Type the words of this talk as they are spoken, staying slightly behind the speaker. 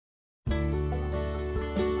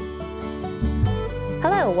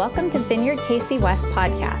Hello, welcome to Vineyard KC West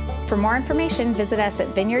podcast. For more information, visit us at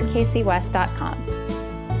vineyardkcwest.com.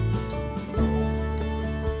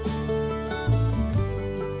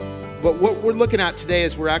 But what we're looking at today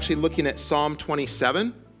is we're actually looking at Psalm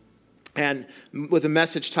 27, and with a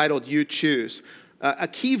message titled, You Choose. A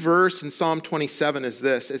key verse in Psalm 27 is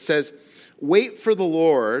this. It says, wait for the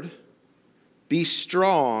Lord, be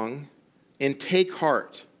strong, and take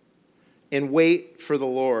heart, and wait for the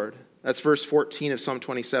Lord. That's verse 14 of Psalm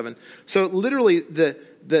 27. So literally,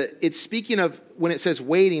 it's speaking of, when it says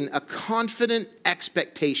waiting, a confident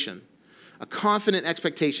expectation. A confident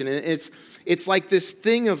expectation. And it's like this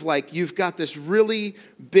thing of like, you've got this really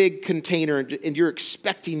big container and you're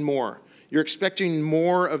expecting more. You're expecting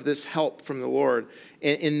more of this help from the Lord.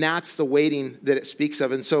 And that's the waiting that it speaks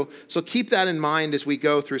of. And so keep that in mind as we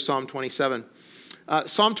go through Psalm 27.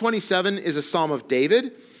 Psalm 27 is a psalm of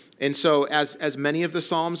David. And so as many of the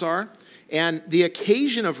psalms are. And the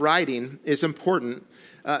occasion of writing is important.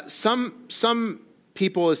 Some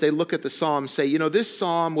people, as they look at the psalm, say, this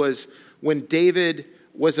psalm was when David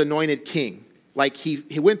was anointed king. Like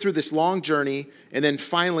he went through this long journey, and then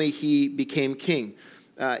finally he became king.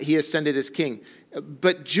 He ascended as king.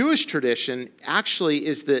 But Jewish tradition actually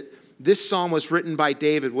is that this psalm was written by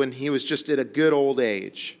David when he was just at a good old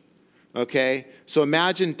age. Okay? So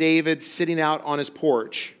imagine David sitting out on his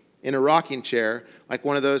porch in a rocking chair, like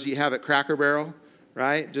one of those you have at Cracker Barrel,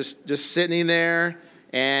 right? Just sitting there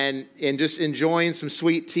and just enjoying some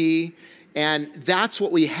sweet tea. And that's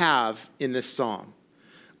what we have in this psalm.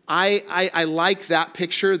 I like that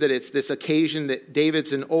picture, that it's this occasion that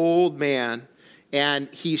David's an old man and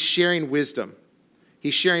he's sharing wisdom.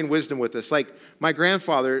 He's sharing wisdom with us. Like my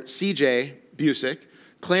grandfather, C.J. Busick,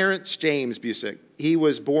 Clarence James Busick, he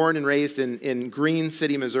was born and raised in Green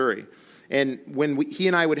City, Missouri. And when he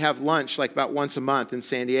and I would have lunch like about once a month in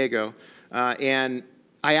San Diego, and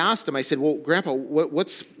I asked him, I said, well, Grandpa,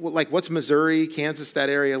 what's Missouri, Kansas, that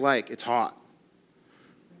area like? It's hot.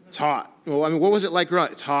 It's hot. Well, I mean, what was it like growing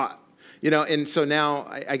up? It's hot. And so now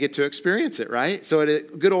I get to experience it, right? So at a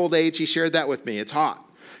good old age, he shared that with me. It's hot.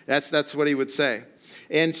 That's what he would say.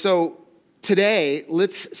 And so today,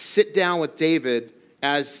 let's sit down with David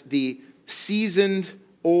as the seasoned,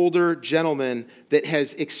 older gentleman that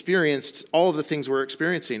has experienced all of the things we're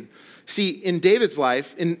experiencing. See, in David's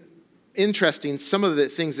life, interesting, some of the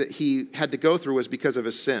things that he had to go through was because of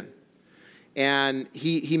his sin. And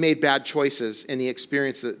he made bad choices, and he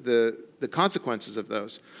experienced the consequences of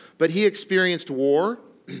those. But he experienced war.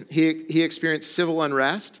 He experienced civil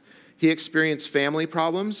unrest. He experienced family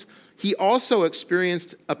problems. He also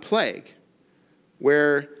experienced a plague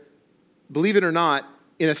where, believe it or not,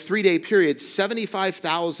 in a 3-day period,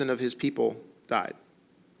 75,000 of his people died.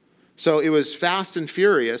 So it was fast and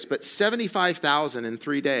furious, but 75,000 in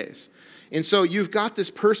 3 days. And so you've got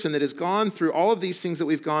this person that has gone through all of these things that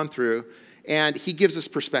we've gone through, and he gives us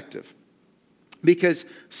perspective. Because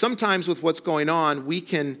sometimes with what's going on, we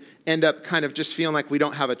can end up kind of just feeling like we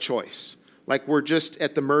don't have a choice. Like we're just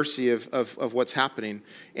at the mercy of what's happening.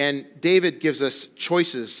 And David gives us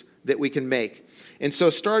choices that we can make. And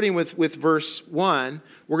so starting with verse 1,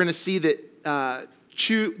 we're going to see that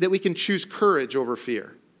that we can choose courage over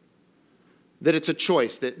fear. That it's a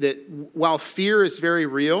choice. That while fear is very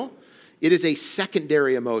real, it is a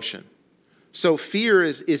secondary emotion. So fear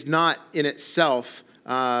is not in itself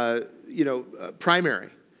primary.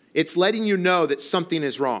 It's letting you know that something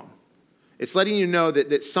is wrong. It's letting you know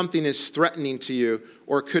that something is threatening to you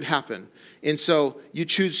or could happen. And so you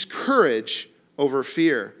choose courage over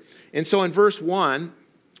fear. And so in verse 1,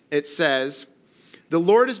 it says, the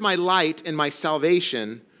Lord is my light and my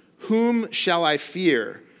salvation. Whom shall I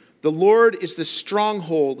fear? The Lord is the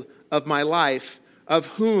stronghold of my life. Of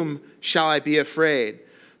whom shall I be afraid?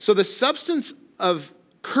 So the substance of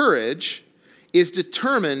courage is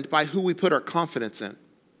determined by who we put our confidence in.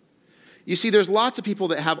 You see, there's lots of people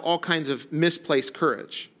that have all kinds of misplaced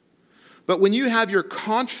courage. But when you have your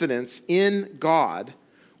confidence in God,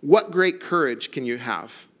 what great courage can you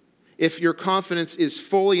have? If your confidence is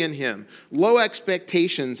fully in Him, low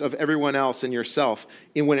expectations of everyone else and yourself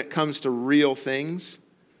when it comes to real things,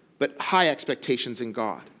 but high expectations in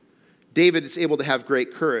God. David is able to have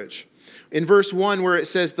great courage. In verse 1 where it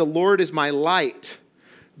says, the Lord is my light,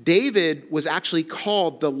 David was actually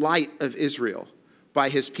called the light of Israel by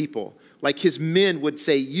his people. Like his men would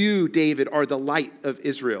say, you, David, are the light of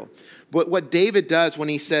Israel. But what David does when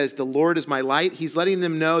he says, the Lord is my light, he's letting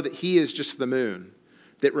them know that he is just the moon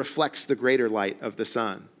that reflects the greater light of the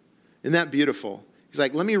sun. Isn't that beautiful? He's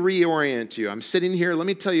like, let me reorient you. I'm sitting here. Let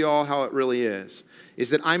me tell you all how it really is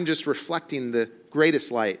that I'm just reflecting the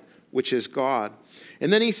greatest light, which is God.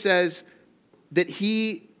 And then he says,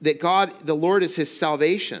 that God, the Lord, is his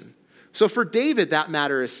salvation. So for David, that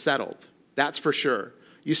matter is settled. That's for sure.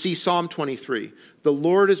 You see Psalm 23, the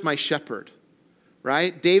Lord is my shepherd,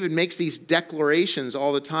 right? David makes these declarations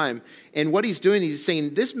all the time. And what he's doing, he's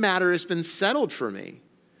saying, this matter has been settled for me.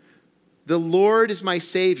 The Lord is my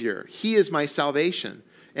Savior. He is my salvation.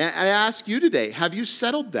 And I ask you today, have you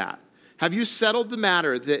settled that? Have you settled the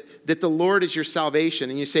matter that the Lord is your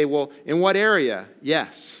salvation? And you say, well, in what area?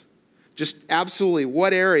 Yes. Just absolutely,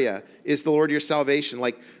 what area is the Lord your salvation?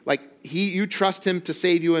 Like you trust him to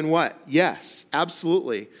save you in what? Yes,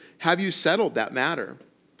 absolutely. Have you settled that matter?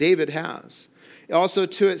 David has. Also,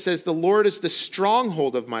 too, it says, the Lord is the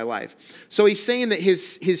stronghold of my life. So he's saying that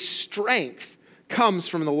his strength comes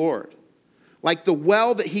from the Lord. Like the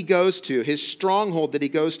well that he goes to, his stronghold that he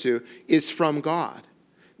goes to is from God.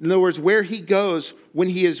 In other words, where he goes when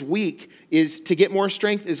he is weak is to get more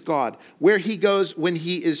strength is God. Where he goes when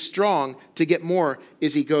he is strong to get more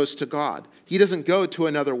is he goes to God. He doesn't go to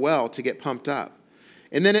another well to get pumped up.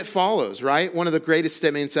 And then it follows, right? One of the greatest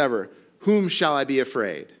statements ever. Whom shall I be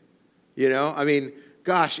afraid? You know, I mean,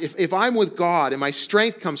 gosh, if I'm with God and my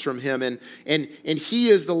strength comes from him and he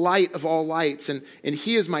is the light of all lights and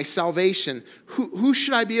he is my salvation, who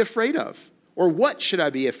should I be afraid of? Or what should I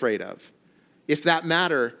be afraid of if that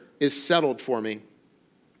matter is settled for me?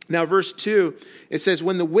 Now, verse 2, it says,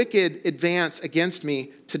 when the wicked advance against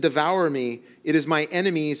me to devour me, it is my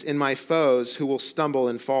enemies and my foes who will stumble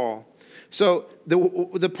and fall. So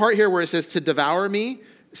the part here where it says to devour me,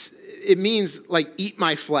 it means like eat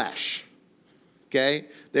my flesh. Okay,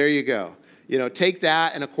 there you go. You know, take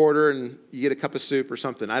that and a quarter and you get a cup of soup or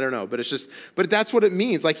something. I don't know, but that's what it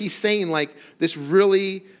means. Like he's saying like this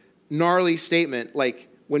really gnarly statement, like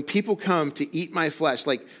when people come to eat my flesh,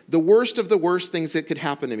 like the worst of the worst things that could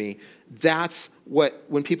happen to me, that's what,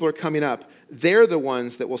 when people are coming up, they're the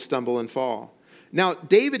ones that will stumble and fall. Now,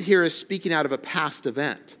 David here is speaking out of a past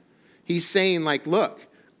event. He's saying like, look,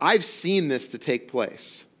 I've seen this to take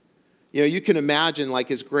place. You know, you can imagine like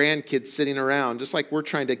his grandkids sitting around, just like we're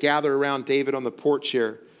trying to gather around David on the porch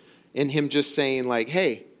here, and him just saying like,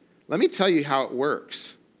 hey, let me tell you how it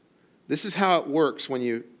works. This is how it works when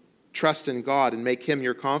you trust in God and make him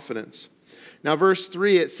your confidence. Now, verse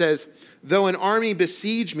 3, it says, though an army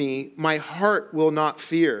besiege me, my heart will not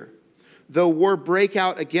fear. Though war break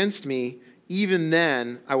out against me, even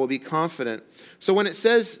then I will be confident. So when it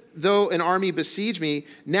says, though an army besiege me,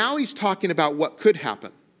 now he's talking about what could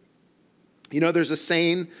happen. You know, there's a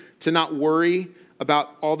saying to not worry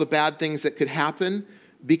about all the bad things that could happen,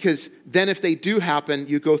 because then if they do happen,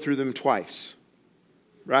 you go through them twice,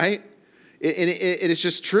 right? It is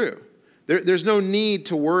just true. There's no need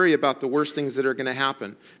to worry about the worst things that are going to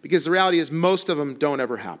happen, because the reality is most of them don't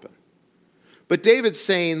ever happen. But David's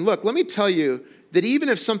saying, look, let me tell you that even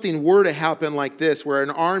if something were to happen like this, where an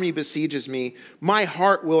army besieges me, my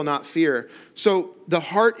heart will not fear. So the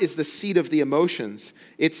heart is the seat of the emotions.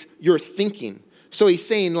 It's your thinking. So he's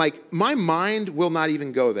saying, like, my mind will not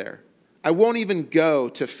even go there. I won't even go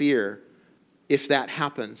to fear if that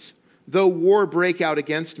happens. Though war break out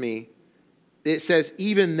against me, it says,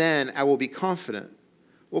 even then I will be confident.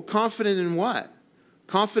 Well, confident in what?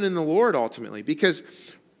 Confident in the Lord ultimately. Because,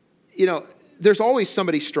 you know, there's always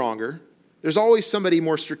somebody stronger. There's always somebody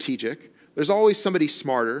more strategic. There's always somebody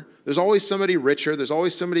smarter. There's always somebody richer. There's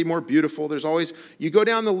always somebody more beautiful. There's always, you go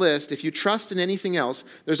down the list, if you trust in anything else,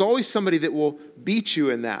 there's always somebody that will beat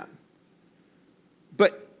you in that.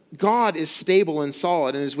 But God is stable and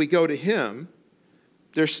solid, and as we go to him,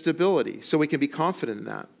 there's stability, so we can be confident in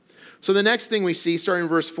that. So the next thing we see, starting in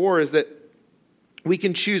verse 4, is that we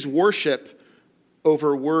can choose worship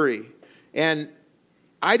over worry. And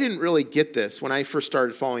I didn't really get this when I first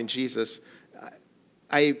started following Jesus.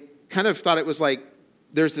 I kind of thought it was like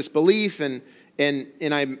there's this belief and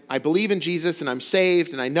I believe in Jesus and I'm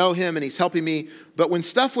saved and I know him and he's helping me. But when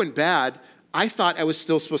stuff went bad, I thought I was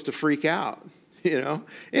still supposed to freak out, you know?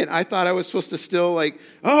 And I thought I was supposed to still like,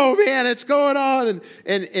 oh man, it's going on.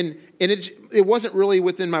 And it wasn't really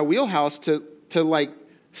within my wheelhouse to like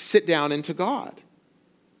sit down into God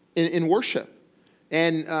in worship.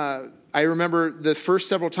 And I remember the first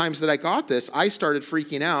several times that I got this, I started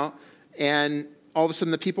freaking out, and all of a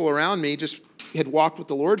sudden the people around me just had walked with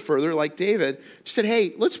the Lord further, like David, just said,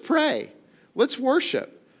 hey, let's pray. Let's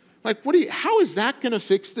worship. Like, how is that going to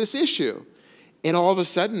fix this issue? And all of a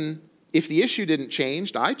sudden, if the issue didn't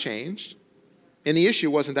change, I changed, and the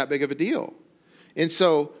issue wasn't that big of a deal. And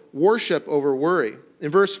so, worship over worry.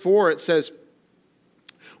 In verse 4, it says,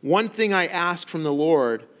 one thing I ask from the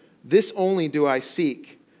Lord, this only do I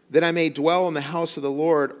seek, that I may dwell in the house of the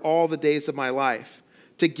Lord all the days of my life,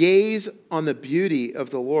 to gaze on the beauty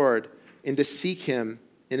of the Lord and to seek him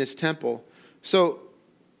in his temple. So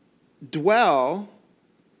dwell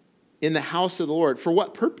in the house of the Lord. For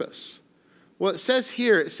what purpose? Well, it says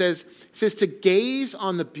here, it says to gaze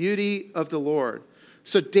on the beauty of the Lord.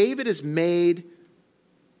 So David has made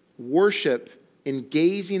worship in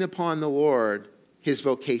gazing upon the Lord his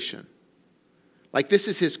vocation. Like this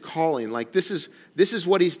is his calling. Like this is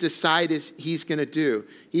what he's decided he's going to do.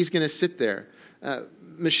 He's going to sit there.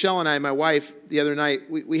 Michelle and I, my wife, the other night,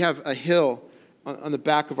 we have a hill on the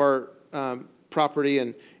back of our property,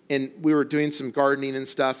 and we were doing some gardening and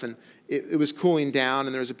stuff, and it was cooling down,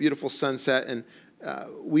 and there was a beautiful sunset, and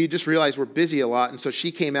we just realized we're busy a lot, and so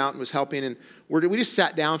she came out and was helping, and we just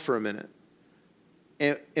sat down for a minute.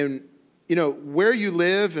 And you know, where you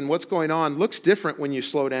live and what's going on looks different when you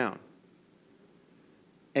slow down.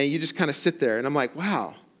 And you just kind of sit there, and I'm like,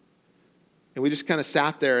 wow. And we just kind of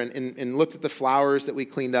sat there and looked at the flowers that we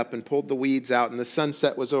cleaned up and pulled the weeds out, and the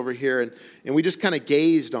sunset was over here, and we just kind of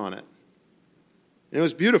gazed on it. And it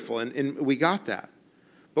was beautiful, and we got that.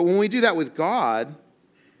 But when we do that with God,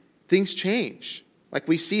 things change. Like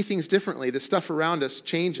we see things differently. The stuff around us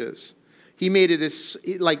changes. He made it as,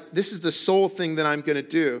 like, this is the sole thing that I'm going to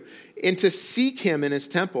do. And to seek him in his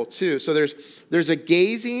temple, too. So there's a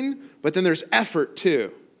gazing, but then there's effort,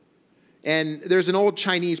 too. And there's an old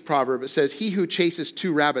Chinese proverb that says, he who chases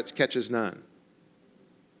 2 rabbits catches none.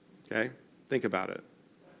 Okay? Think about it.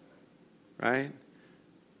 Right?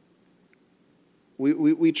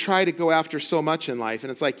 We try to go after so much in life, and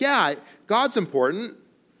it's like, yeah, God's important.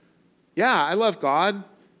 Yeah, I love God.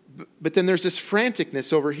 But then there's this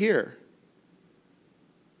franticness over here.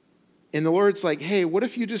 And the Lord's like, hey, what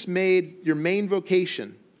if you just made your main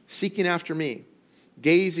vocation seeking after me,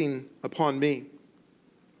 gazing upon me?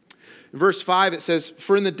 In verse 5, it says,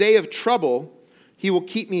 for in the day of trouble, he will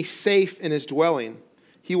keep me safe in his dwelling.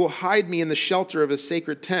 He will hide me in the shelter of his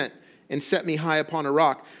sacred tent and set me high upon a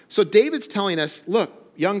rock. So David's telling us,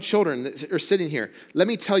 look, young children that are sitting here, let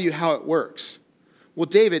me tell you how it works. Well,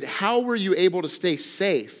 David, how were you able to stay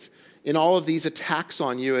safe in all of these attacks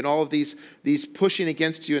on you and all of these pushing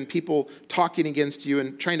against you and people talking against you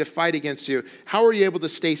and trying to fight against you? How are you able to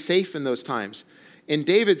stay safe in those times? And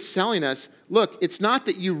David's telling us, look, it's not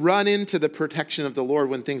that you run into the protection of the Lord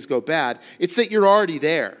when things go bad. It's that you're already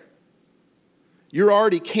there. You're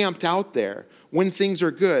already camped out there when things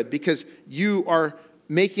are good because you are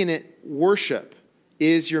making it worship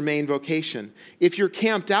is your main vocation. If you're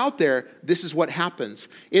camped out there, this is what happens.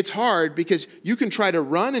 It's hard because you can try to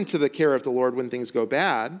run into the care of the Lord when things go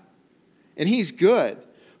bad, and he's good.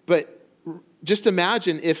 But just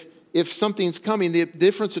imagine if something's coming, the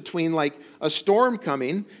difference between like a storm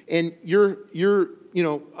coming and you're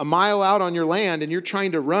a mile out on your land and you're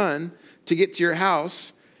trying to run to get to your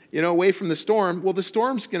house, away from the storm. Well, the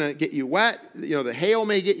storm's going to get you wet. The hail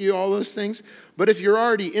may get you, all those things. But if you're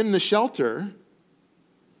already in the shelter,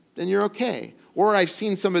 then you're okay. Or I've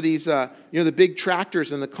seen some of these, the big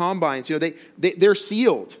tractors and the combines. They're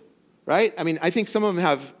sealed, right? I mean, I think some of them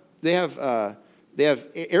have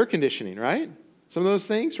air conditioning, right? Some of those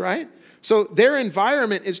things, right? So their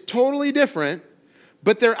environment is totally different,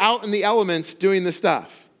 but they're out in the elements doing the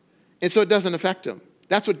stuff. And so it doesn't affect them.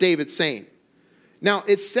 That's what David's saying. Now,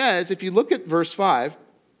 it says, if you look at verse 5,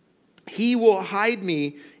 he will hide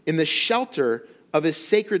me in the shelter of his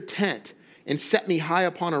sacred tent and set me high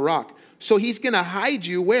upon a rock. So he's going to hide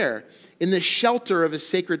you where? In the shelter of his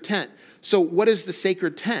sacred tent. So what is the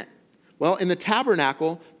sacred tent? Well, in the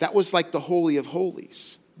tabernacle, that was like the Holy of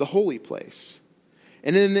Holies, the holy place.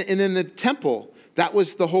 And in the temple, that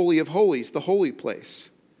was the Holy of Holies, the holy place,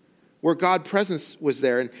 where God's presence was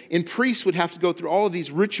there. And priests would have to go through all of these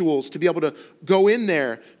rituals to be able to go in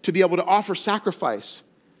there, to be able to offer sacrifice.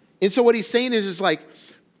 And so what he's saying is like,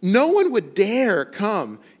 no one would dare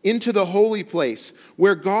come into the holy place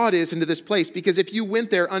where God is, into this place, because if you went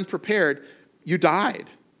there unprepared, you died.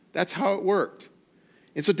 That's how it worked.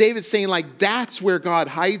 And so David's saying, like, that's where God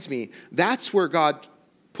hides me. That's where God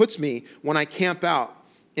puts me when I camp out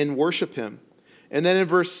and worship him. And then in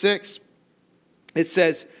verse 6, it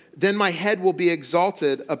says, then my head will be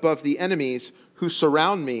exalted above the enemies who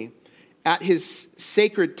surround me. At his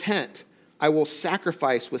sacred tent, I will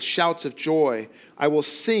sacrifice with shouts of joy. I will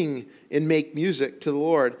sing and make music to the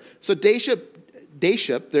Lord. So Dashub,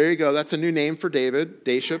 there you go. That's a new name for David,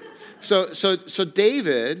 Dashub. So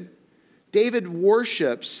David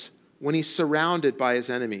worships when he's surrounded by his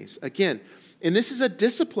enemies. Again, and this is a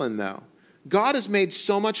discipline, though. God has made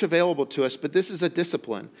so much available to us, but this is a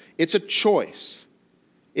discipline. It's a choice.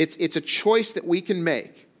 It's a choice that we can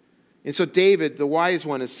make. And so David, the wise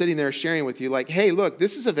one, is sitting there sharing with you like, hey, look,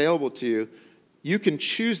 this is available to you. You can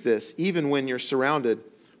choose this even when you're surrounded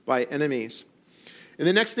by enemies. And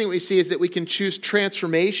the next thing we see is that we can choose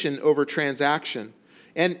transformation over transaction.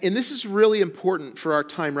 And this is really important for our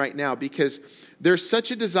time right now because there's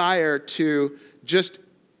such a desire to just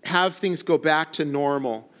have things go back to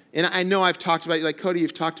normal. And I know I've talked about it, like Cody,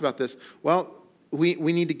 you've talked about this. Well, we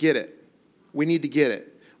need to get it. We need to get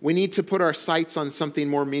it. We need to put our sights on something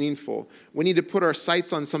more meaningful. We need to put our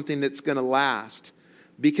sights on something that's going to last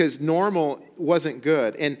because normal wasn't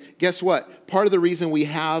good. And guess what? Part of the reason we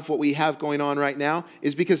have what we have going on right now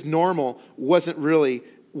is because normal wasn't really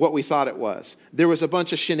what we thought it was. There was a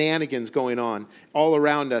bunch of shenanigans going on all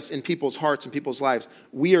around us in people's hearts and people's lives.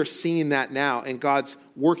 We are seeing that now, and God's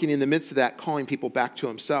working in the midst of that, calling people back to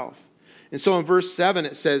himself. And so in verse 7,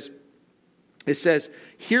 it says,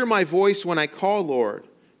 "Hear my voice when I call, Lord.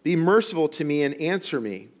 Be merciful to me and answer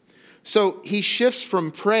me." So he shifts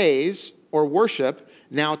from praise or worship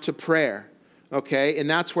now to prayer. Okay, and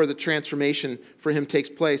that's where the transformation for him takes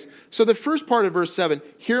place. So the first part of verse 7,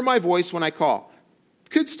 hear my voice when I call,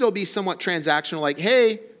 could still be somewhat transactional, like,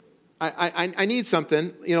 hey, I need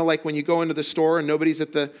something. You know, like when you go into the store and nobody's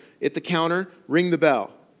at the counter, ring the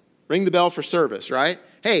bell. Ring the bell for service, right?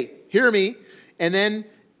 Hey, hear me. And then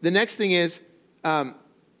the next thing is,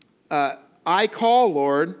 I call,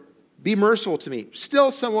 Lord, be merciful to me.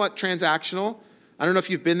 Still somewhat transactional. I don't know if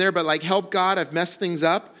you've been there, but like, help God, I've messed things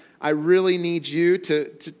up. I really need you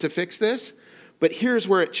to fix this. But here's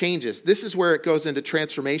where it changes. This is where it goes into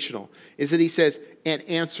transformational, is that he says, and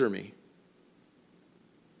answer me.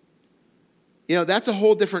 You know, that's a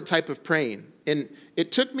whole different type of praying. And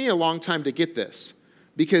it took me a long time to get this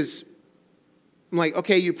because I'm like,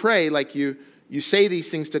 okay, you pray, like you say these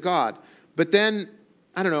things to God. But then,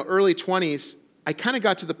 I don't know, early 20s, I kind of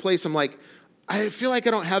got to the place I'm like, I feel like I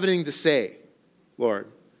don't have anything to say, Lord.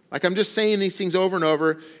 Like I'm just saying these things over and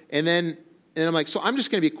over. And I'm like, so I'm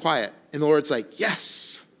just going to be quiet. And the Lord's like,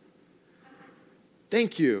 yes,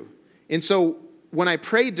 thank you. And so when I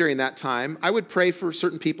prayed during that time, I would pray for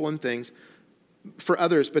certain people and things, for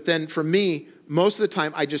others. But then for me, most of the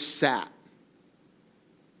time, I just sat.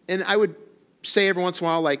 And I would say every once in a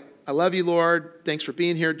while, like, I love you, Lord. Thanks for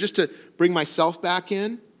being here, just to bring myself back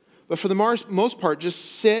in. But for the most part,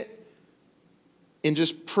 just sit and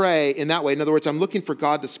just pray in that way. In other words, I'm looking for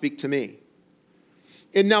God to speak to me.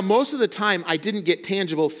 And now most of the time, I didn't get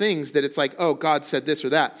tangible things that it's like, oh, God said this or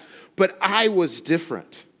that. But I was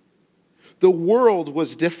different. The world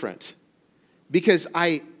was different because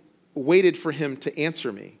I waited for him to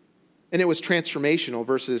answer me. And it was transformational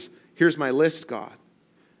versus, here's my list, God.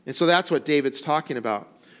 And so that's what David's talking about.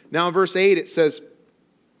 Now in verse 8, it says,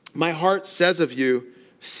 my heart says of you,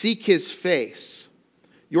 seek his face.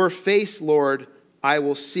 Your face, Lord, I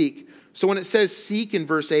will seek. So when it says seek in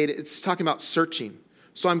verse 8, it's talking about searching.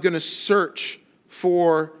 So I'm going to search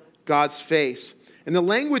for God's face. And the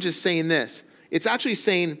language is saying this. It's actually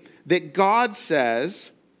saying that God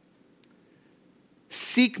says,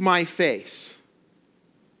 seek my face.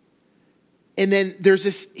 And then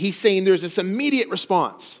he's saying there's this immediate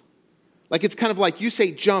response. Like it's kind of like you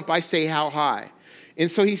say jump, I say how high.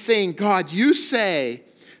 And so he's saying, God, you say,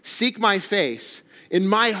 seek my face. And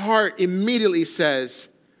my heart immediately says,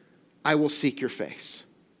 I will seek your face.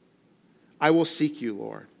 I will seek you,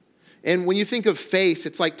 Lord. And when you think of face,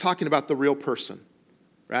 it's like talking about the real person,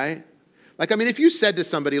 right? Like, I mean, if you said to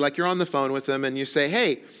somebody, like you're on the phone with them and you say,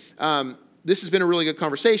 hey, this has been a really good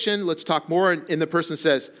conversation. Let's talk more. And the person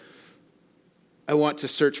says, I want to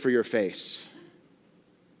search for your face.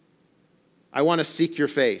 I want to seek your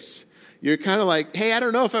face. You're kind of like, hey, I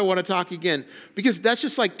don't know if I want to talk again. Because that's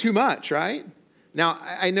just like too much, right? Now,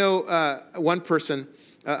 I know one person,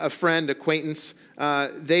 a friend, acquaintance,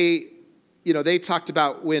 they talked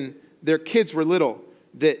about when their kids were little,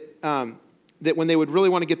 that when they would really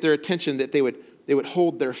want to get their attention, that they would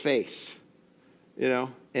hold their face,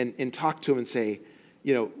 and talk to them and say,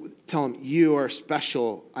 tell them, you are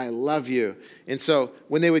special, I love you. And so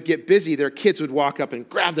when they would get busy, their kids would walk up and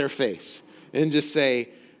grab their face and just say,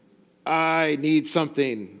 I need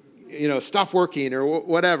something, stop working or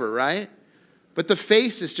whatever, right? But the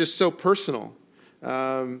face is just so personal.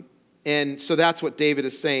 And so that's what David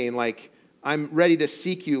is saying, like, I'm ready to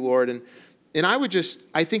seek you, Lord. And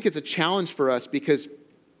I think it's a challenge for us because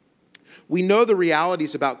we know the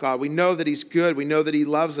realities about God. We know that he's good. We know that he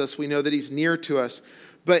loves us. We know that he's near to us.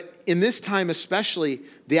 But in this time especially,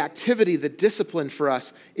 the activity, the discipline for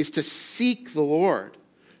us is to seek the Lord,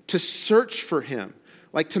 to search for him,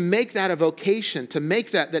 like to make that a vocation, to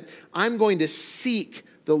make that I'm going to seek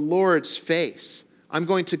the Lord's face. I'm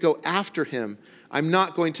going to go after him. I'm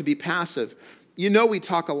not going to be passive. We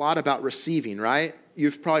talk a lot about receiving, right?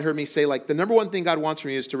 You've probably heard me say, like, the number one thing God wants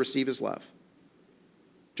from you is to receive his love.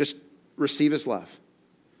 Just receive his love.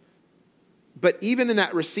 But even in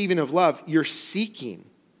that receiving of love, you're seeking.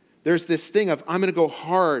 There's this thing of, I'm going to go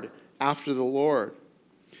hard after the Lord.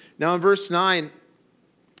 Now in verse 9,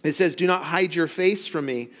 it says, do not hide your face from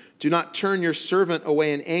me. Do not turn your servant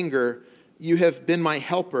away in anger. You have been my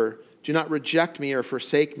helper. Do not reject me or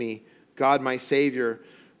forsake me, God my Savior.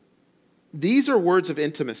 These are words of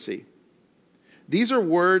intimacy. These are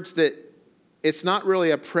words that it's not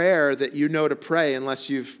really a prayer that you know to pray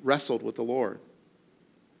unless you've wrestled with the Lord.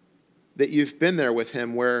 That you've been there with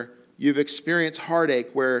him, where you've experienced heartache,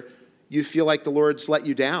 where you feel like the Lord's let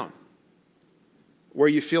you down, where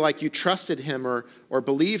you feel like you trusted him or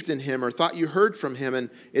believed in him or thought you heard from him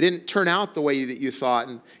and it didn't turn out the way that you thought,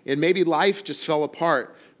 and maybe life just fell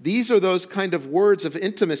apart. These are those kind of words of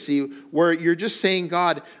intimacy where you're just saying,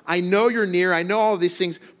 God, I know you're near, I know all of these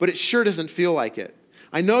things, but it sure doesn't feel like it.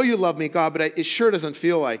 I know you love me, God, but it sure doesn't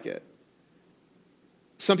feel like it.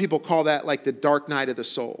 Some people call that like the dark night of the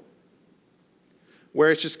soul,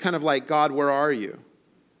 where it's just kind of like, God, where are you?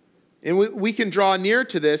 And we can draw near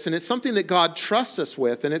to this, and it's something that God trusts us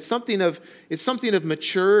with, and it's something of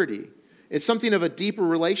maturity. It's something of a deeper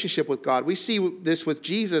relationship with God. We see this with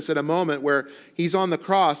Jesus at a moment where he's on the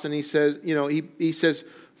cross, and he says, he says,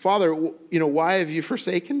 Father, why have you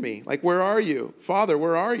forsaken me? Like, where are you? Father,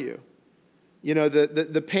 where are you?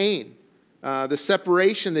 The pain, the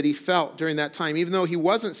separation that he felt during that time, even though he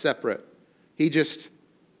wasn't separate,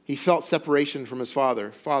 he felt separation from his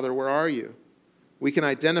Father. Father, where are you? We can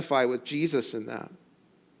identify with Jesus in that.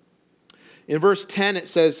 In verse 10, it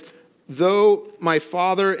says, though my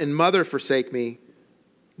father and mother forsake me,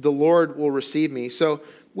 the Lord will receive me. So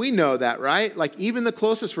we know that, right? Like even the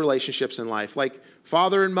closest relationships in life, like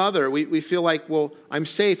father and mother, we feel like, well, I'm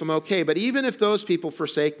safe, I'm okay. But even if those people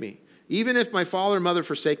forsake me, even if my father and mother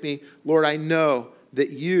forsake me, Lord, I know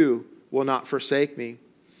that you will not forsake me.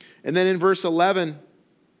 And then in verse 11,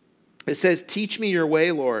 it says, teach me your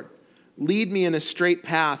way, Lord. Lead me in a straight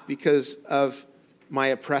path because of my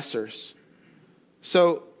oppressors.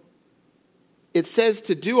 So it says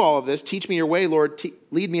to do all of this, teach me your way, Lord,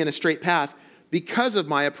 lead me in a straight path because of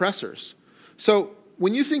my oppressors. So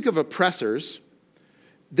when you think of oppressors,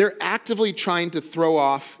 they're actively trying to throw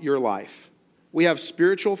off your life. We have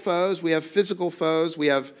spiritual foes, we have physical foes, we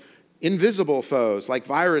have invisible foes like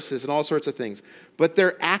viruses and all sorts of things. But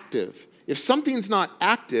they're active. If something's not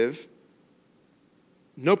active,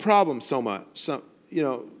 no problem so much.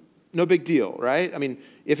 No big deal, right? I mean,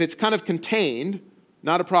 if it's kind of contained,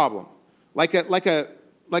 not a problem. Like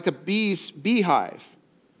a bee's beehive.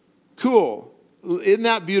 Cool. Isn't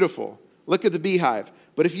that beautiful? Look at the beehive.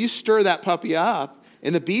 But if you stir that puppy up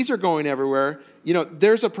and the bees are going everywhere,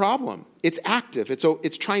 there's a problem. It's active.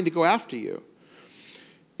 It's trying to go after you.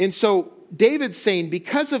 And so David's saying,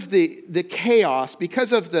 because of the chaos,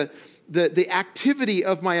 because of the activity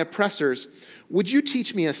of my oppressors, would you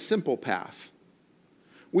teach me a simple path?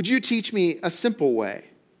 Would you teach me a simple way?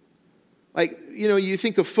 Like, you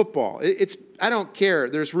think of football. I don't care.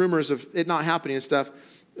 There's rumors of it not happening and stuff.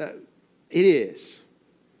 It is.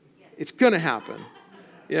 It's going to happen.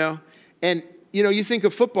 And, you think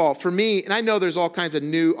of football. For me, and I know there's all kinds of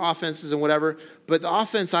new offenses and whatever, but the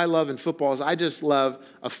offense I love in football is I just love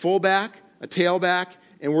a fullback, a tailback,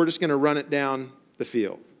 and we're just going to run it down the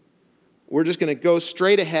field. We're just going to go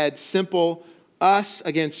straight ahead, simple, us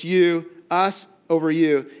against you, us over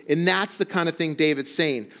you. And that's the kind of thing David's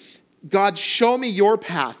saying. God, show me your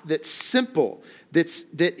path that's simple, that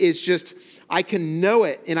is just, I can know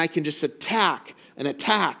it, and I can just attack and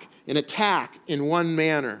attack and attack in one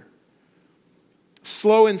manner.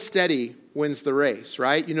 Slow and steady wins the race,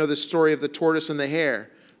 right? You know the story of the tortoise and the hare.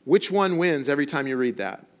 Which one wins every time you read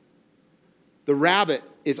that? The rabbit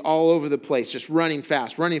is all over the place, just running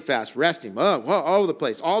fast, resting, all over the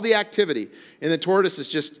place, all the activity. And the tortoise is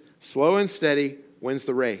just slow and steady, wins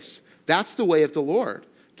the race. That's the way of the Lord.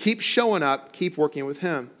 Keep showing up, keep working with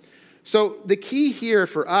him. So the key here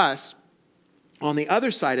for us, on the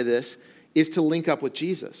other side of this, is to link up with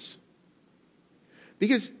Jesus.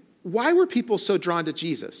 Because why were people so drawn to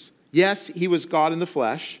Jesus? Yes, he was God in the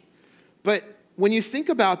flesh, but when you think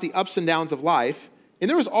about the ups and downs of life, and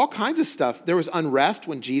there was all kinds of stuff. There was unrest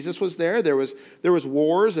when Jesus was there. There was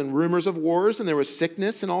wars and rumors of wars, and there was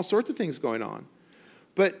sickness and all sorts of things going on.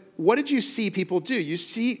 But what did you see people do?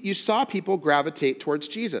 You saw people gravitate towards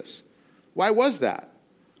Jesus. Why was that?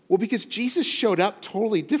 Well, because Jesus showed up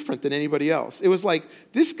totally different than anybody else. It was like,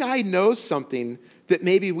 this guy knows something that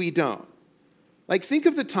maybe we don't. Like, think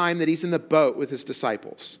of the time that he's in the boat with his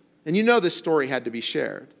disciples. And this story had to be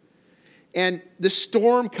shared. And the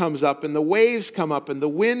storm comes up, and the waves come up, and the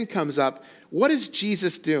wind comes up. What is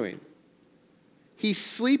Jesus doing? he's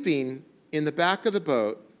sleeping in the back of the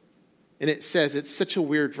boat, and it says, it's such a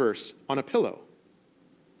weird verse, on a pillow.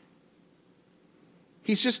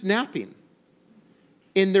 He's just napping.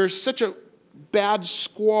 And there's such a bad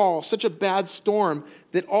squall, such a bad storm,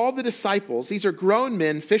 that all the disciples, these are grown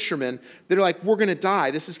men, fishermen, that are like, we're going to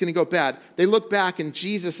die. This is going to go bad. They look back, and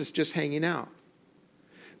Jesus is just hanging out.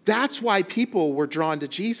 That's why people were drawn to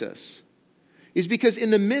Jesus, is because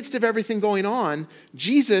in the midst of everything going on,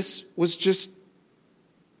 Jesus was just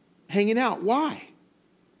hanging out. Why?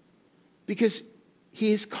 Because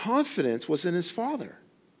his confidence was in his Father.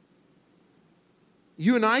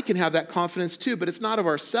 You and I can have that confidence too, but it's not of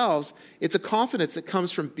ourselves. It's a confidence that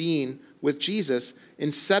comes from being with Jesus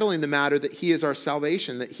and settling the matter that he is our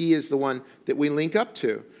salvation, that he is the one that we link up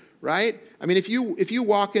to, right? I mean, if you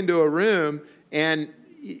walk into a room and,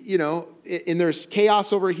 and there's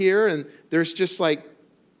chaos over here and there's just like,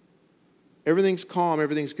 everything's calm,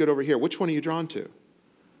 everything's good over here, which one are you drawn to?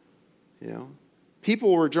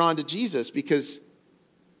 People were drawn to Jesus because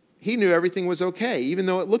he knew everything was okay, even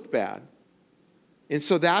though it looked bad. And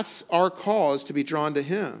so that's our call, is to be drawn to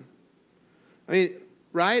him. I mean,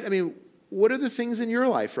 right? I mean, what are the things in your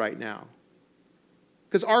life right now?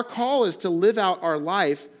 Because our call is to live out our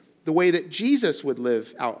life the way that Jesus would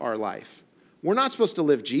live out our life. We're not supposed to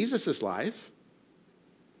live Jesus' life,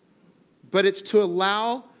 but it's to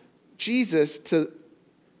allow Jesus to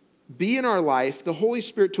be in our life, the Holy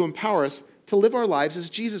Spirit to empower us to live our lives as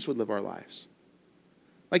Jesus would live our lives.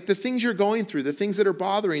 Like the things you're going through, the things that are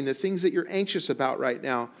bothering, the things that you're anxious about right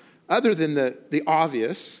now, other than the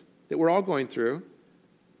obvious that we're all going through,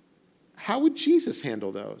 how would Jesus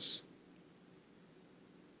handle those?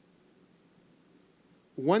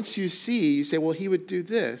 Once you see, you say, well, he would do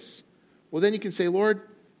this. Well, then you can say, Lord,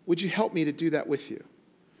 would you help me to do that with you?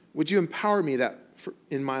 Would you empower me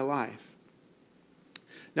in my life?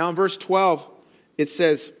 Now in verse 12, it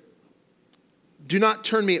says, do not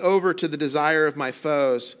turn me over to the desire of my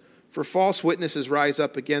foes, for false witnesses rise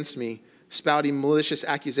up against me, spouting malicious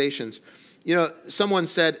accusations. Someone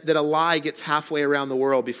said that a lie gets halfway around the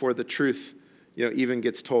world before the truth, even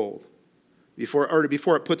gets told, before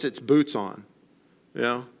it puts its boots on.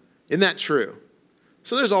 Isn't that true?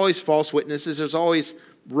 So there's always false witnesses. There's always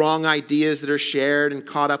wrong ideas that are shared and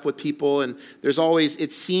caught up with people, and there's always,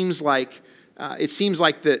 it seems like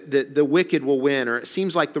the wicked will win, or it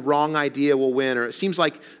seems like the wrong idea will win, or it seems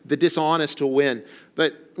like the dishonest will win.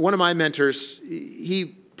 But one of my mentors,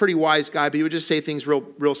 he pretty wise guy, but he would just say things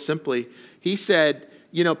real simply. He said,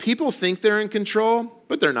 people think they're in control,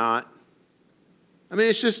 but they're not. I mean,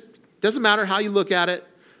 it's just, doesn't matter how you look at it.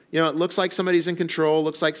 It looks like somebody's in control,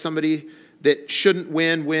 looks like somebody that shouldn't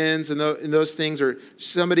win wins, and those things, or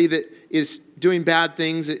somebody that is doing bad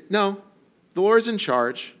things. No, the Lord's in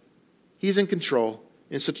charge. He's in control,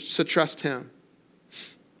 and so trust him.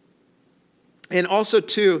 And also,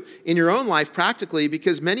 too, in your own life, practically,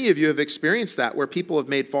 because many of you have experienced that, where people have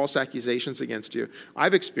made false accusations against you.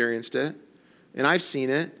 I've experienced it, and I've seen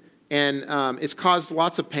it, and it's caused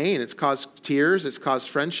lots of pain. It's caused tears. It's caused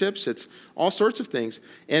friendships. It's all sorts of things.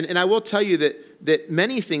 And I will tell you that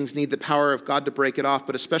many things need the power of God to break it off,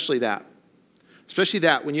 but especially that. Especially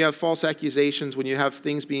that, when you have false accusations, when you have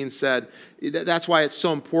things being said, that's why it's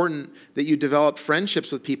so important that you develop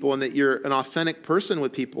friendships with people and that you're an authentic person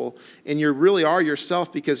with people and you really are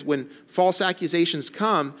yourself, because when false accusations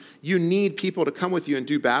come, you need people to come with you and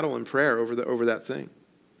do battle and prayer over that thing.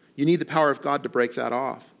 You need the power of God to break that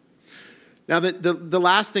off. Now, the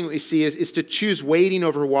last thing we see is to choose waiting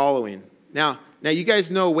over wallowing. Now, you guys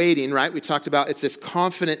know waiting, right? We talked about it's this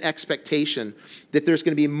confident expectation that there's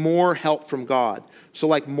going to be more help from God. So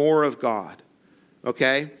like more of God,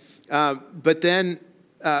 okay? But then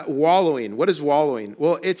wallowing. What is wallowing?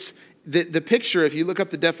 Well, it's the picture, if you look up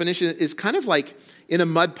the definition, is kind of like in a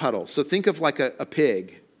mud puddle. So think of like a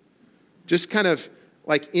pig. Just kind of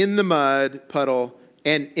like in the mud puddle.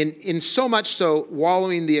 And in so much so,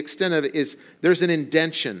 wallowing, the extent of it is there's an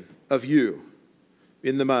indention of you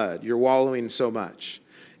in the mud. You're wallowing so much.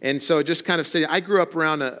 And so just kind of saying, I grew up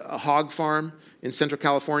around a hog farm in Central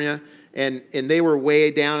California, and they were way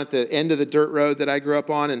down at the end of the dirt road that I grew up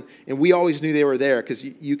on, and we always knew they were there because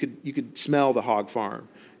you could smell the hog farm.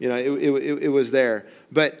 It was there.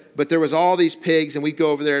 But there was all these pigs, and we'd go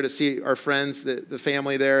over there to see our friends, the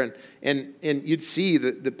family there, and you'd see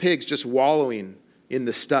the pigs just wallowing in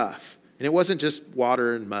the stuff. And it wasn't just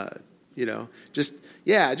water and mud, just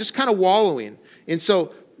kind of wallowing. And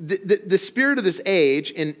so the spirit of this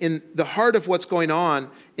age, in the heart of what's going on,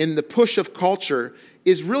 in the push of culture,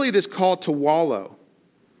 is really this call to wallow.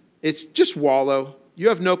 It's just wallow. You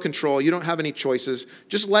have no control. You don't have any choices.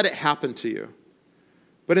 Just let it happen to you.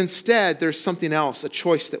 But instead, there's something else, a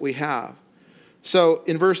choice that we have. So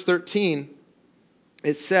in verse 13,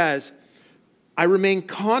 it says, I remain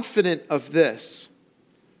confident of this.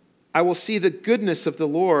 I will see the goodness of the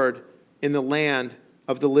Lord in the land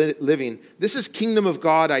of the living. This is kingdom of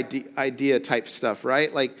God idea type stuff,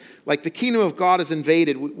 right? Like the kingdom of God is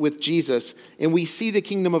invaded with Jesus, and we see the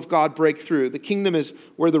kingdom of God break through. The kingdom is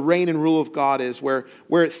where the reign and rule of God is, where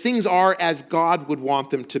things are as God would want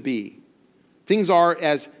them to be. Things are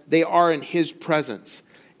as they are in his presence.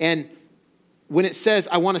 And when it says,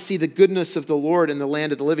 I want to see the goodness of the Lord in the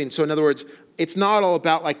land of the living, so in other words, it's not all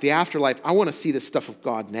about like the afterlife. I want to see the stuff of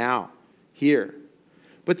God now, here.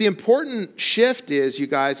 But the important shift is, you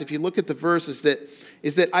guys, if you look at the verse, is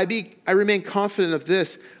that I remain confident of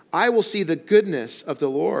this. I will see the goodness of the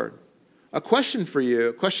Lord. A question for you,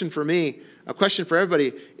 a question for me, a question for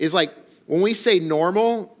everybody is like, when we say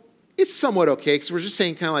normal, it's somewhat okay, because we're just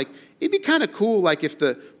saying kind of like, it'd be kind of cool like if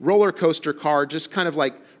the roller coaster car just kind of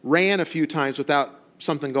like ran a few times without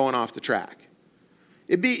something going off the track.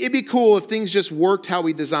 It'd be cool if things just worked how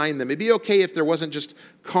we designed them. It'd be okay if there wasn't just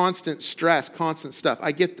constant stress, constant stuff.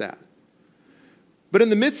 I get that. But in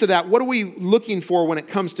the midst of that, what are we looking for when it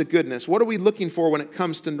comes to goodness? What are we looking for when it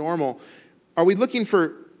comes to normal? Are we looking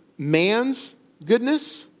for man's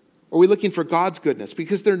goodness? Or are we looking for God's goodness?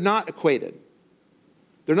 Because they're not equated.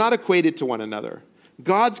 They're not equated to one another.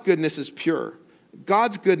 God's goodness is pure.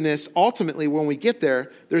 God's goodness, ultimately, when we get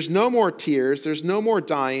there, there's no more tears, there's no more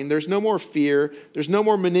dying, there's no more fear, there's no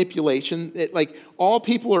more manipulation. All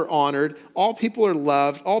people are honored, all people are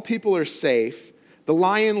loved, all people are safe. The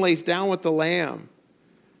lion lays down with the lamb.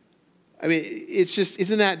 I mean,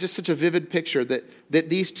 isn't that just such a vivid picture that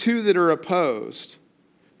these two that are opposed,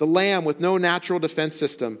 the lamb with no natural defense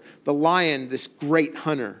system, the lion, this great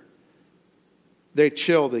hunter, they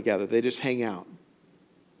chill together, they just hang out.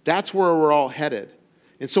 That's where we're all headed.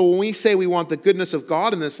 And so when we say we want the goodness of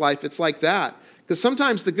God in this life, it's like that. Because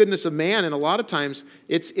sometimes the goodness of man, and a lot of times,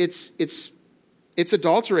 it's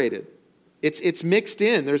adulterated. It's mixed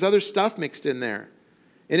in. There's other stuff mixed in there.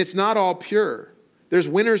 And it's not all pure. There's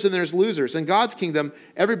winners and there's losers. In God's kingdom,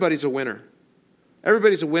 everybody's a winner.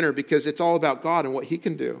 Everybody's a winner because it's all about God and what he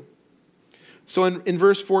can do. So in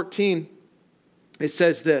verse 14, it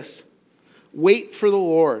says this, wait for the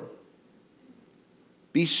Lord.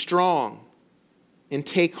 Be strong and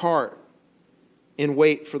take heart and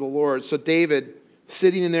wait for the Lord. So David,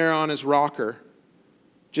 sitting in there on his rocker,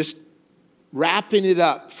 just wrapping it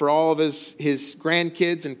up for all of his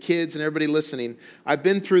grandkids and kids and everybody listening. I've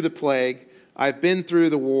been through the plague. I've been through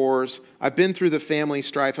the wars. I've been through the family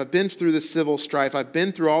strife. I've been through the civil strife. I've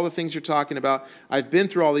been through all the things you're talking about. I've been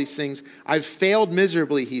through all these things. I've failed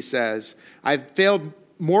miserably, he says. I've failed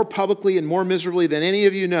more publicly and more miserably than any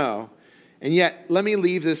of you know. And yet, let me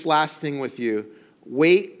leave this last thing with you.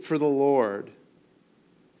 Wait for the Lord.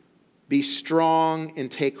 Be strong and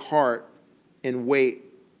take heart and wait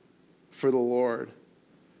for the Lord.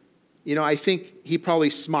 You know, I think he probably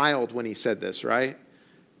smiled when he said this, right?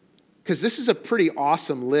 Because this is a pretty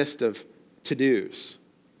awesome list of to-dos.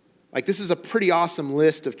 Like, this is a pretty awesome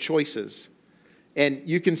list of choices. And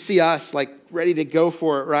you can see us, like, ready to go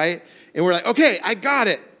for it, right? And we're like, okay, I got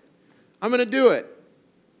it. I'm going to do it.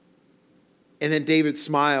 And then David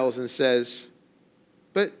smiles and says,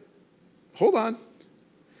 but hold on.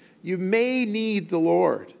 You may need the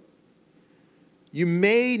Lord. You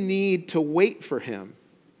may need to wait for him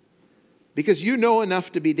because you know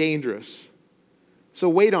enough to be dangerous. So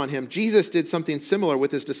wait on him. Jesus did something similar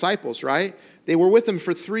with his disciples, right? They were with him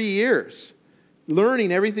for 3 years,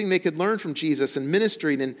 learning everything they could learn from Jesus and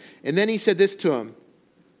ministering. And then he said this to him,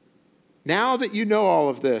 now that you know all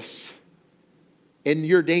of this and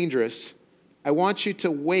you're dangerous, I want you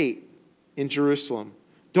to wait in Jerusalem.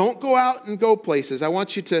 Don't go out and go places. I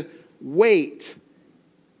want you to wait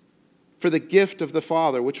for the gift of the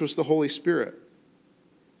Father, which was the Holy Spirit.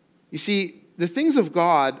 You see, the things of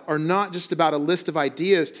God are not just about a list of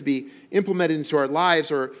ideas to be implemented into our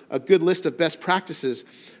lives or a good list of best practices,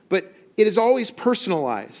 but it is always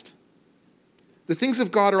personalized. The things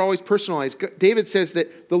of God are always personalized. David says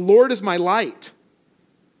that the Lord is my light.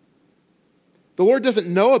 The Lord doesn't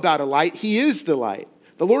know about a light. He is the light.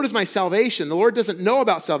 The Lord is my salvation. The Lord doesn't know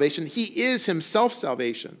about salvation. He is himself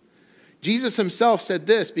salvation. Jesus himself said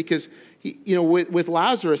this because with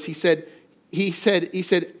Lazarus, he said,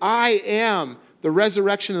 I am the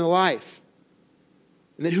resurrection and the life.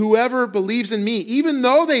 And that whoever believes in me, even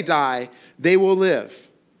though they die, they will live.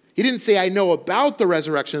 He didn't say, I know about the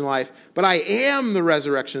resurrection and life, but I am the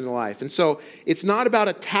resurrection and the life. And so it's not about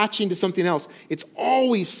attaching to something else. It's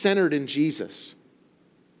always centered in Jesus.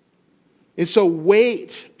 And so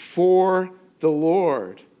wait for the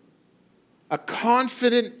Lord. A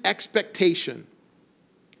confident expectation.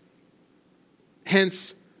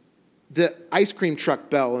 Hence, the ice cream truck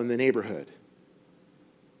bell in the neighborhood.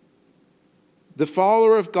 The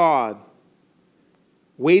follower of God,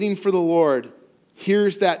 waiting for the Lord,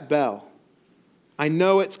 hears that bell. I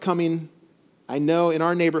know it's coming. I know in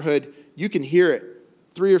our neighborhood, you can hear it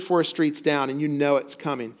 3 or 4 streets down, and you know it's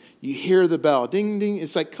coming. You hear the bell. Ding, ding.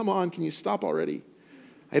 It's like, come on, can you stop already?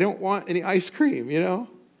 I don't want any ice cream,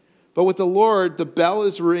 But with the Lord, the bell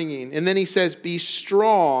is ringing. And then he says, be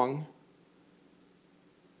strong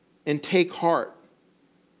and take heart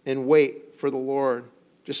and wait for the Lord.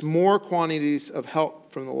 Just more quantities of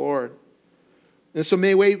help from the Lord. And so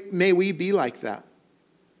may we be like that.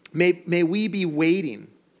 May we be waiting.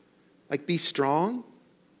 Like, be strong?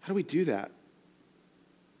 How do we do that?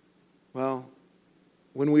 Well,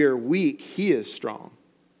 when we are weak, he is strong.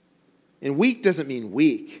 And weak doesn't mean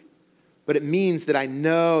weak, but it means that I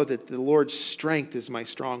know that the Lord's strength is my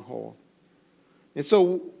stronghold. And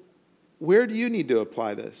so, where do you need to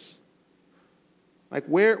apply this? Like,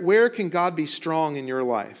 where can God be strong in your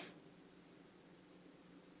life?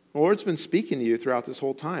 The Lord's been speaking to you throughout this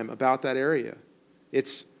whole time about that area.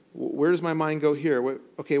 It's, where does my mind go here?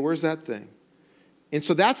 Okay, where's that thing? And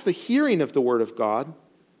so that's the hearing of the word of God.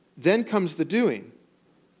 Then comes the doing.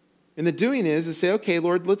 And the doing is to say, okay,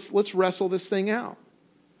 Lord, let's wrestle this thing out.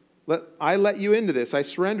 I let you into this. I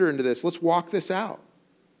surrender into this. Let's walk this out.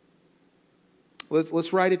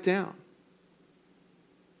 Let's write it down.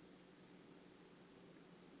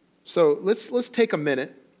 So let's take a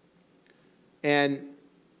minute and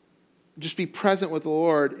just be present with the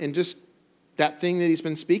Lord, and just that thing that he's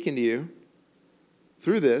been speaking to you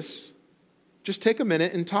through this, just take a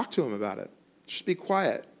minute and talk to him about it. Just be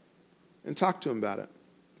quiet and talk to him about it.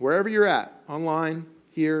 Wherever you're at, online,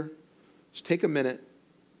 here, just take a minute,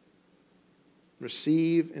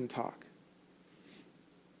 receive and talk.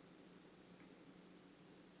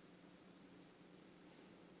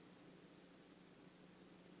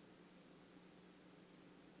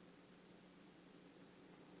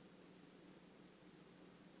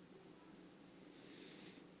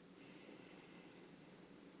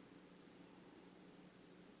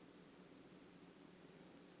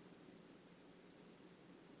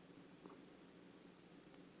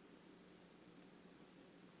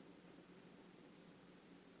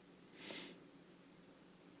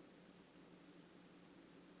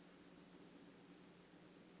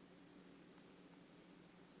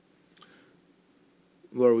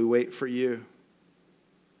 Lord, we wait for you.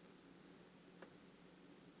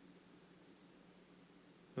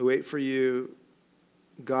 We wait for you,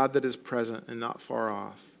 God that is present and not far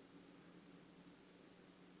off.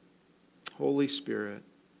 Holy Spirit,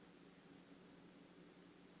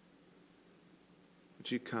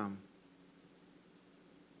 would you come?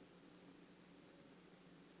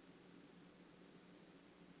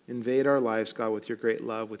 Invade our lives, God, with your great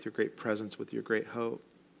love, with your great presence, with your great hope.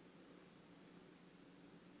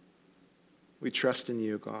 We trust in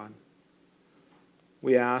you, God.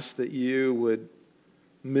 We ask that you would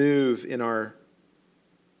move in our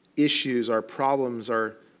issues, our problems,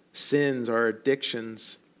 our sins, our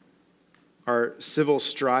addictions, our civil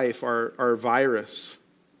strife, our virus,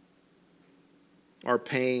 our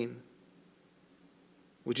pain.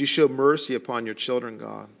 Would you show mercy upon your children,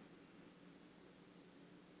 God?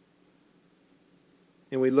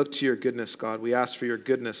 And we look to your goodness, God. We ask for your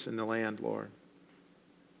goodness in the land, Lord.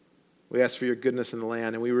 We ask for your goodness in the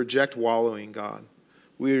land, and we reject wallowing, God.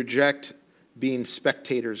 We reject being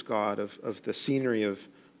spectators, God, of the scenery of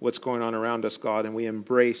what's going on around us, God, and we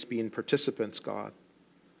embrace being participants, God.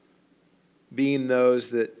 Being those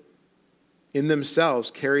that in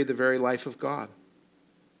themselves carry the very life of God.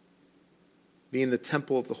 Being the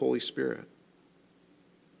temple of the Holy Spirit.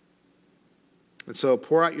 And so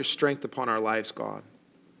pour out your strength upon our lives, God.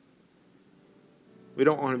 We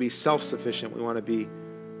don't want to be self-sufficient. We want to be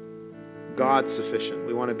God sufficient.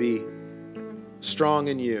 We want to be strong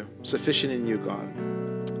in you, sufficient in you,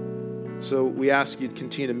 God. So we ask you to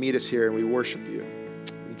continue to meet us here, and we worship you.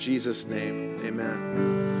 In Jesus' name,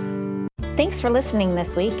 amen. Thanks for listening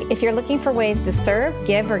this week. If you're looking for ways to serve,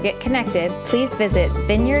 give, or get connected, please visit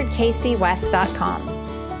vineyardkcwest.com.